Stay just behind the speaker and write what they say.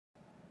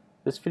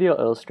This video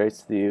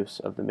illustrates the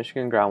use of the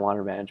Michigan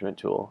Groundwater Management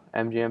Tool,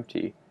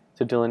 MGMT,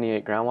 to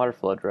delineate groundwater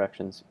flow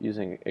directions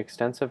using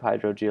extensive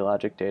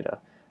hydro-geologic data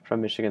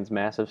from Michigan's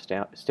massive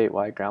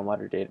statewide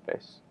groundwater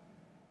database.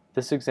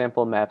 This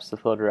example maps the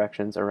flow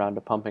directions around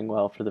a pumping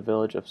well for the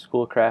village of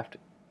Schoolcraft,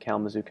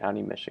 Kalamazoo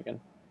County,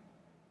 Michigan.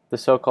 The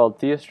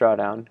so-called Theis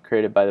drawdown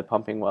created by the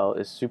pumping well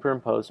is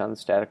superimposed on the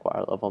static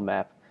water level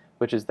map,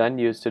 which is then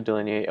used to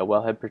delineate a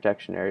wellhead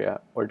protection area,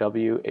 or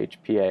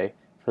WHPA,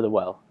 for the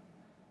well.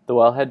 The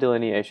wellhead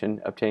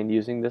delineation obtained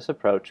using this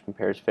approach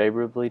compares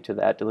favorably to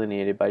that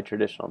delineated by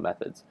traditional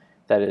methods,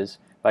 that is,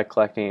 by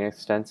collecting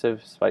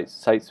extensive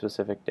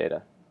site-specific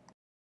data.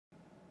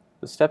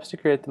 The steps to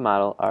create the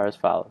model are as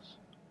follows.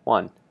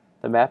 1.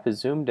 The map is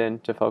zoomed in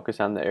to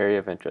focus on the area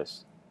of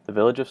interest, the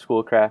village of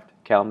Schoolcraft,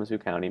 Kalamazoo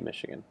County,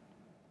 Michigan.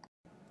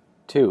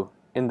 2.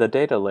 In the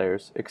data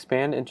layers,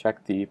 expand and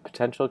check the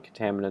potential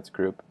contaminants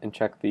group and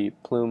check the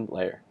plume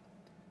layer.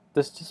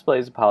 This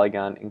displays a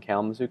polygon in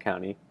Kalamazoo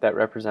County that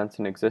represents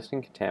an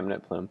existing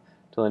contaminant plume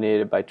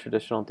delineated by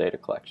traditional data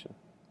collection.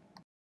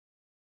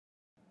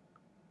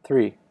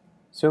 3.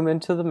 Zoom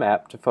into the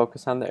map to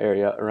focus on the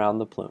area around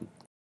the plume.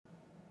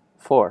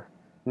 4.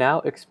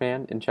 Now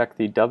expand and check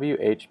the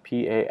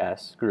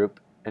WHPAS group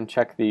and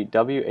check the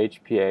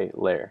WHPA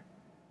layer.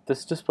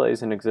 This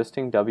displays an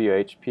existing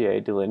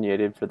WHPA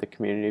delineated for the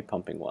community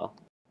pumping well.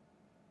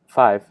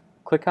 5.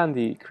 Click on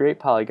the Create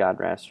Polygon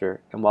raster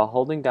and while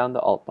holding down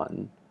the Alt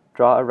button,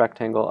 draw a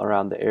rectangle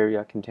around the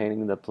area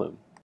containing the plume.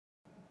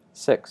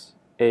 6.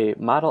 A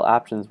Model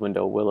Options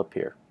window will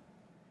appear.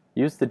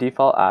 Use the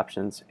default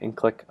options and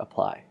click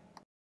Apply.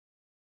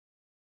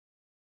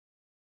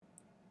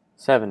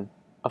 7.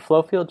 A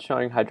flow field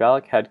showing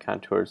hydraulic head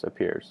contours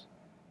appears.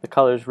 The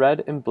colors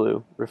red and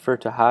blue refer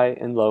to high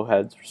and low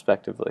heads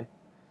respectively.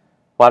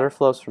 Water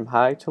flows from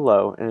high to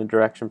low in a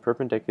direction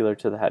perpendicular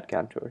to the head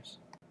contours.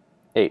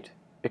 8.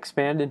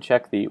 Expand and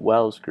check the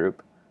Wells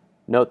group.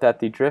 Note that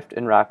the drift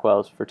and rock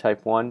wells for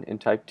Type 1 and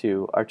Type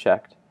 2 are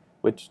checked,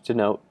 which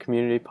denote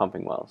community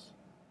pumping wells.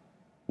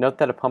 Note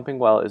that a pumping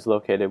well is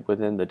located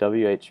within the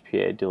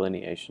WHPA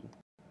delineation.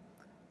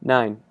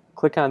 9.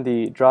 Click on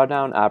the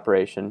drawdown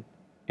operation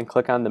and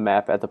click on the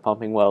map at the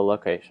pumping well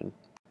location.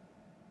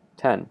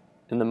 10.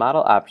 In the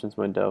Model Options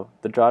window,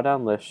 the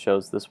drawdown list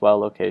shows this well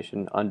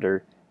location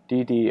under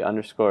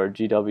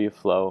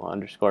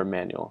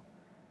dd_GW_flow_manual.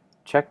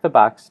 Check the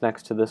box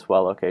next to this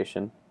well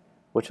location,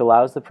 which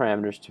allows the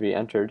parameters to be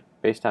entered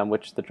based on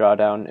which the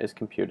drawdown is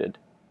computed.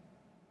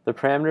 The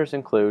parameters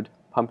include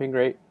pumping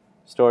rate,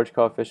 storage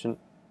coefficient,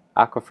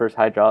 aquifer's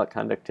hydraulic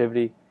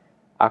conductivity,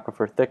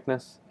 aquifer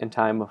thickness, and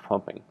time of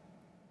pumping.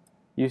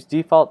 Use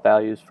default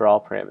values for all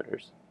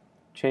parameters.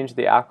 Change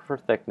the aquifer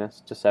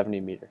thickness to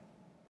 70 meter.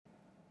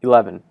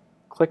 11.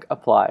 Click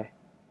Apply.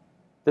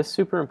 This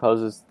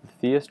superimposes the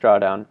Theis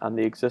drawdown on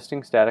the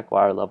existing static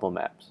water level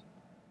maps.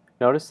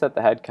 Notice that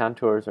the head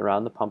contours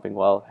around the pumping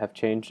well have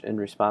changed in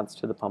response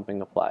to the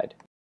pumping applied.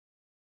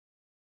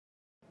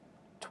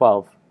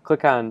 12.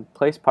 Click on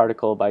Place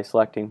Particle by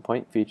selecting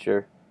Point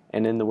Feature,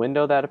 and in the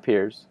window that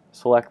appears,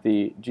 select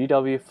the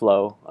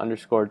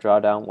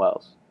GW_flow_drawdown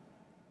wells.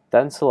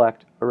 Then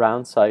select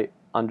Around Site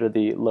under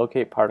the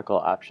Locate Particle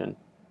option,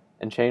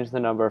 and change the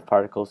number of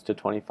particles to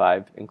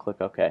 25 and click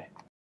OK.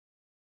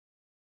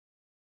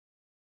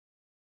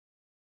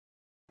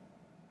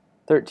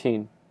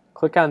 13.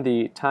 Click on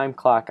the Time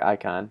Clock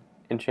icon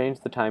and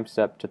change the time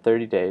step to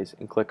 30 days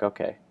and click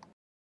OK.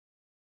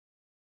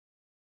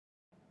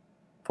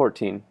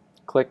 14.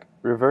 Click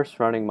Reverse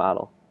Running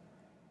Model.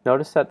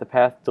 Notice that the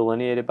path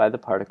delineated by the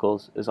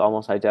particles is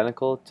almost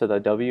identical to the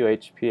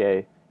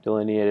WHPA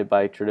delineated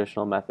by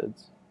traditional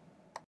methods.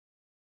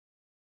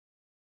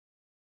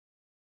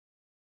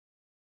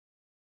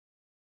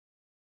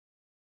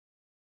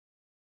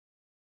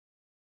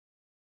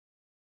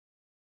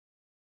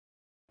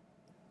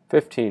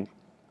 15.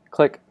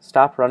 Click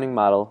Stop Running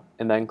Model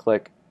and then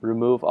click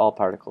Remove All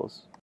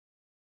Particles.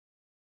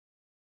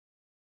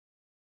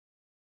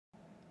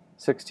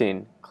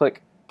 16.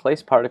 Click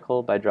Place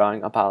Particle by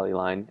drawing a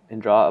polyline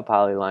and draw a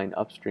polyline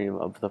upstream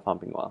of the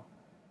pumping well.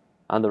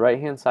 On the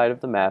right-hand side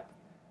of the map,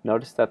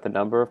 notice that the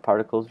number of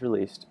particles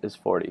released is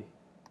 40.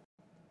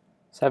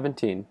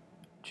 17.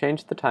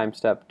 Change the time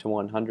step to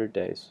 100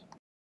 days.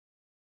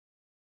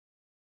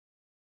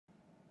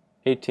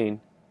 18.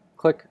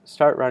 Click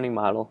Start Running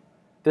Model.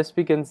 This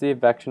begins the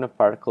advection of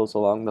particles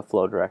along the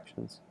flow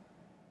directions.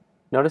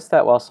 Notice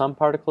that while some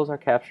particles are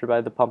captured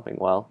by the pumping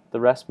well, the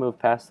rest move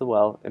past the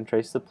well and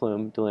trace the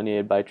plume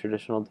delineated by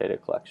traditional data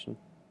collection.